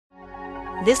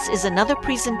This is another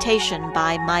presentation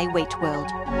by My Weight World.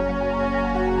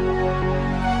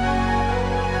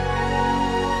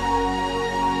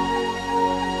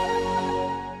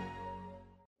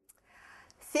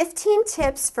 "15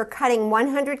 Tips for Cutting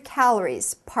 100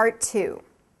 Calories, Part 2.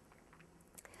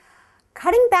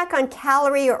 Cutting back on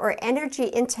calorie or energy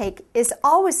intake is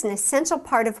always an essential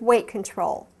part of weight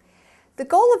control. The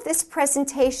goal of this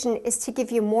presentation is to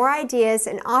give you more ideas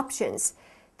and options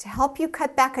to help you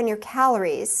cut back on your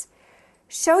calories,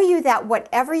 show you that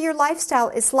whatever your lifestyle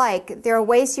is like, there are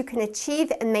ways you can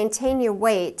achieve and maintain your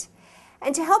weight,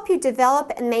 and to help you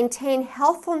develop and maintain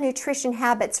healthful nutrition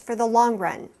habits for the long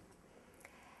run.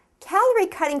 Calorie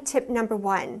cutting tip number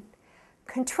 1.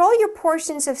 Control your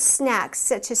portions of snacks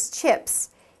such as chips,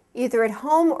 either at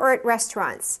home or at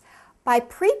restaurants, by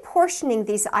pre-portioning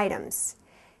these items.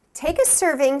 Take a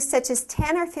serving such as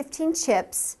 10 or 15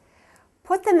 chips,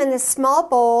 put them in a small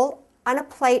bowl, on a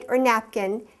plate or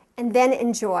napkin, and then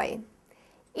enjoy.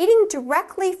 Eating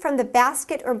directly from the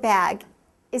basket or bag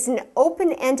is an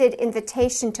open-ended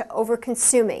invitation to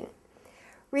over-consuming.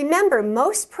 Remember,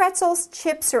 most pretzels,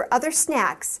 chips, or other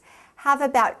snacks have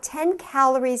about 10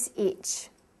 calories each.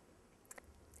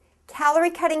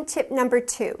 Calorie cutting tip number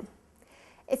 2.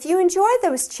 If you enjoy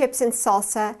those chips and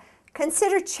salsa,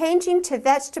 consider changing to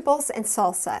vegetables and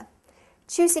salsa.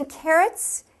 Choosing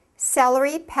carrots,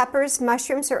 celery, peppers,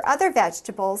 mushrooms, or other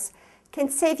vegetables can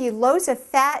save you loads of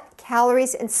fat,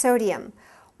 calories, and sodium,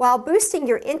 while boosting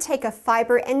your intake of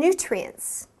fiber and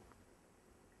nutrients.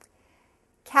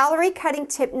 Calorie cutting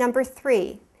tip number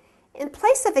 3. In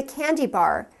place of a candy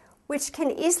bar, which can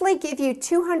easily give you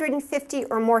 250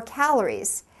 or more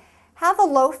calories, have a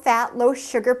low-fat,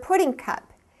 low-sugar pudding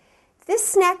cup. This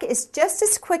snack is just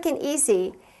as quick and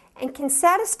easy and can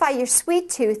satisfy your sweet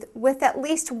tooth with at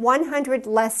least 100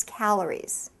 less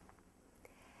calories.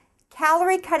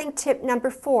 Calorie cutting tip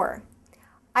number 4.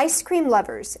 Ice cream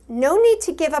lovers, no need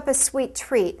to give up a sweet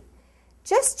treat.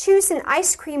 Just choose an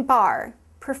ice cream bar,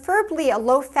 preferably a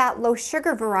low-fat,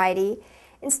 low-sugar variety,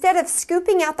 instead of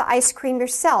scooping out the ice cream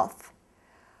yourself.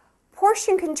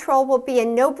 Portion control will be a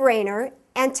no-brainer,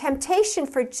 and temptation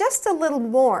for just a little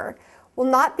more will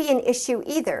not be an issue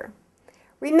either.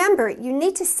 Remember, you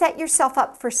need to set yourself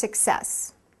up for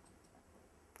success.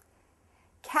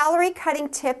 Calorie cutting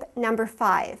tip number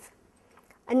 5.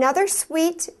 Another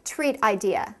sweet treat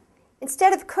idea.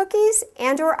 Instead of cookies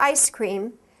and/or ice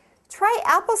cream, try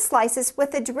apple slices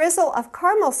with a drizzle of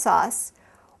caramel sauce,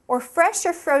 or fresh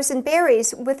or frozen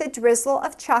berries with a drizzle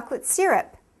of chocolate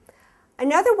syrup.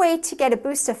 Another way to get a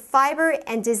boost of fiber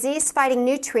and disease-fighting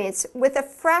nutrients with a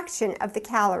fraction of the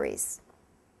calories.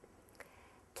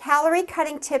 Calorie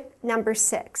cutting tip number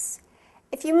 6.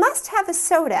 If you must have a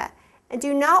soda and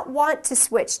do not want to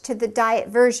switch to the diet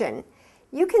version,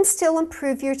 you can still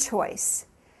improve your choice.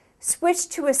 Switch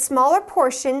to a smaller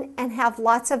portion and have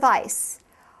lots of ice.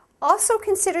 Also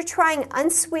consider trying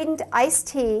unsweetened iced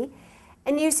tea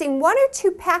and using 1 or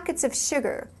 2 packets of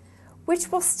sugar,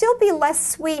 which will still be less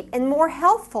sweet and more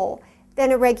healthful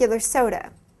than a regular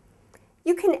soda.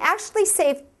 You can actually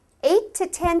save 8 to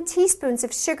 10 teaspoons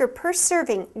of sugar per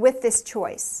serving with this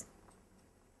choice.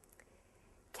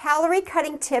 Calorie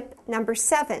cutting tip number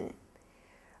 7.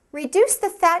 Reduce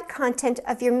the fat content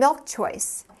of your milk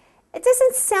choice. It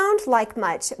doesn't sound like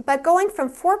much, but going from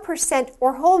 4%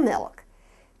 or whole milk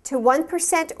to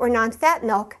 1% or non-fat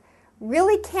milk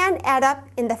really can add up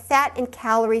in the fat and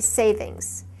calorie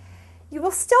savings. You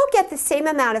will still get the same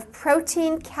amount of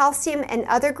protein, calcium, and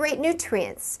other great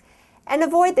nutrients, and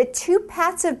avoid the 2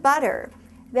 pats of butter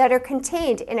that are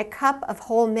contained in a cup of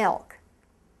whole milk.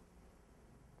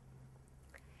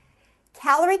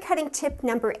 Calorie cutting tip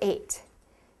number 8.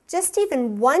 Just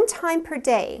even 1 time per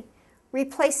day,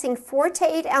 replacing 4 to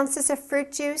 8 ounces of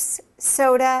fruit juice,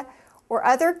 soda, or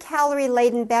other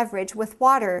calorie-laden beverage with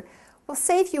water will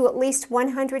save you at least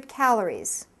 100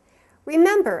 calories.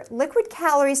 Remember, liquid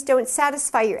calories don't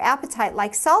satisfy your appetite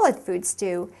like solid foods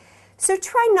do, so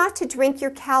try not to drink your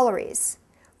calories.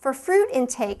 For fruit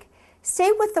intake,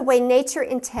 stay with the way nature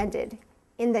intended,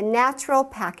 in the natural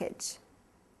package.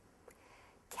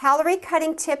 Calorie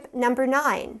cutting tip number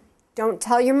 9. Don't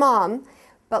tell your mom,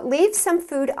 but leave some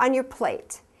food on your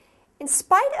plate. In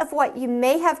spite of what you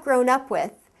may have grown up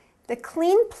with, the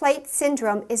clean plate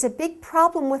syndrome is a big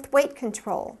problem with weight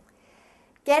control.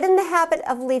 Get in the habit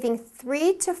of leaving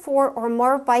 3 to 4 or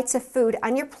more bites of food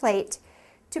on your plate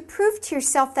to prove to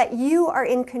yourself that you are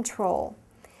in control.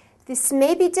 This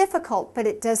may be difficult, but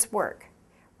it does work.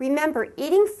 Remember,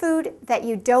 eating food that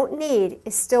you don't need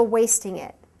is still wasting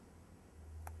it.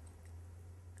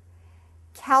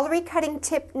 Calorie cutting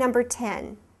tip number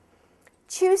 10.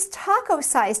 Choose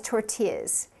taco-sized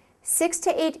tortillas, 6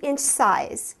 to 8 inch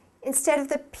size, instead of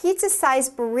the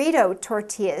pizza-sized burrito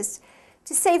tortillas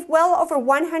to save well over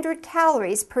 100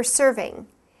 calories per serving.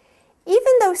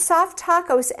 Even though soft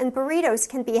tacos and burritos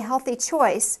can be a healthy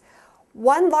choice,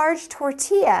 one large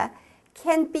tortilla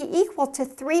can be equal to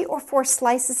 3 or 4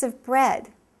 slices of bread.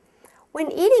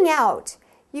 When eating out,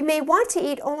 you may want to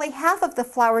eat only half of the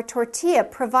flour tortilla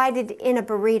provided in a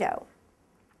burrito.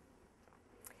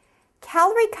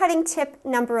 Calorie cutting tip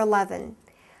number 11.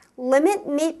 Limit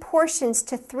meat portions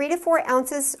to 3 to 4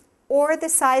 ounces or the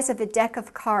size of a deck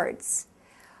of cards.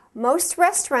 Most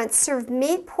restaurants serve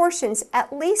meat portions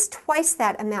at least twice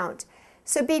that amount,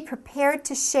 so be prepared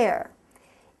to share.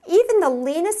 Even the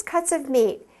leanest cuts of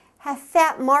meat have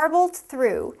fat marbled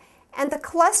through, and the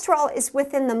cholesterol is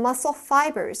within the muscle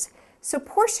fibers, so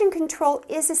portion control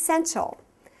is essential.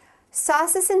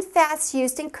 Sauces and fats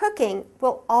used in cooking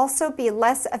will also be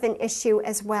less of an issue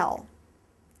as well.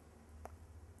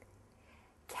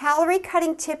 Calorie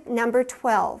cutting tip number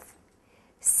 12.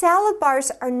 Salad bars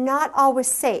are not always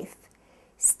safe.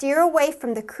 Steer away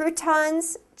from the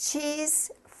croutons,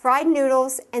 cheese, fried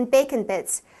noodles, and bacon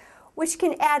bits, which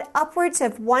can add upwards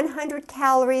of 100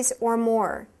 calories or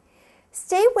more.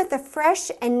 Stay with the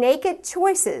fresh and naked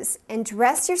choices and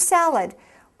dress your salad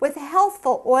with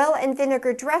healthful oil and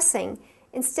vinegar dressing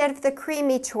instead of the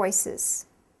creamy choices.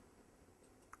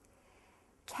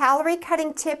 Calorie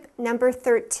cutting tip number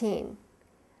 13.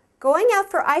 Going out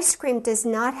for ice cream does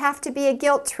not have to be a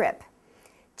guilt trip.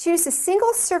 Choose a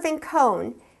single serving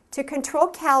cone to control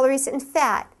calories and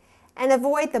fat and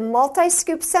avoid the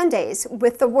multi-scoop sundaes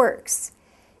with the works.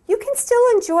 You can still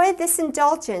enjoy this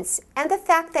indulgence and the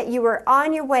fact that you are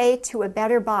on your way to a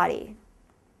better body.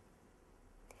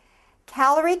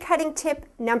 Calorie cutting tip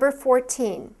number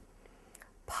 14.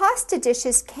 Pasta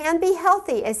dishes can be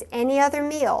healthy as any other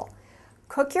meal.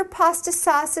 Cook your pasta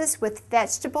sauces with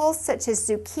vegetables such as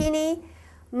zucchini,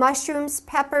 mushrooms,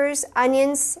 peppers,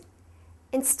 onions,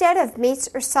 instead of meats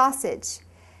or sausage.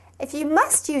 If you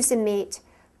must use a meat,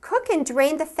 cook and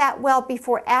drain the fat well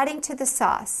before adding to the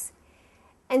sauce,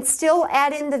 and still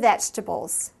add in the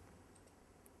vegetables.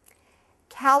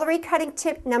 Calorie cutting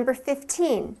tip number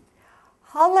 15.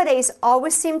 Holidays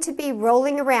always seem to be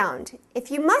rolling around.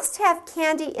 If you must have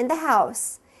candy in the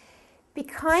house, be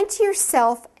kind to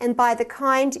yourself and buy the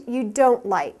kind you don't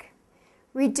like.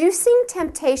 Reducing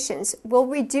temptations will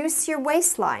reduce your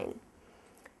waistline.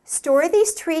 Store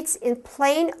these treats in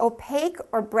plain, opaque,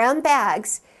 or brown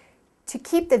bags to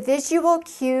keep the visual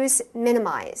cues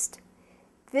minimized.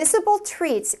 Visible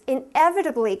treats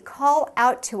inevitably call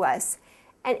out to us,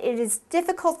 and it is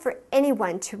difficult for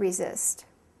anyone to resist.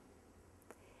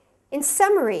 In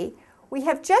summary, we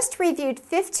have just reviewed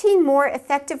 15 more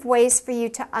effective ways for you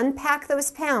to unpack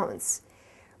those pounds.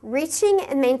 Reaching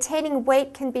and maintaining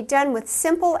weight can be done with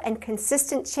simple and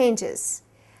consistent changes.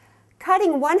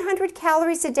 Cutting 100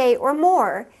 calories a day or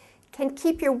more can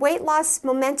keep your weight loss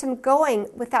momentum going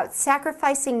without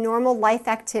sacrificing normal life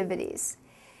activities.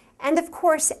 And of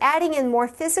course, adding in more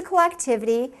physical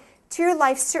activity to your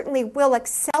life certainly will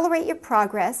accelerate your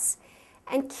progress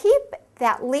and keep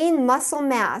that lean muscle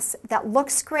mass that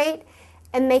looks great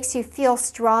and makes you feel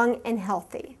strong and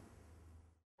healthy.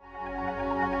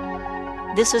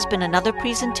 This has been another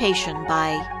presentation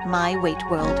by My Weight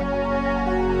World.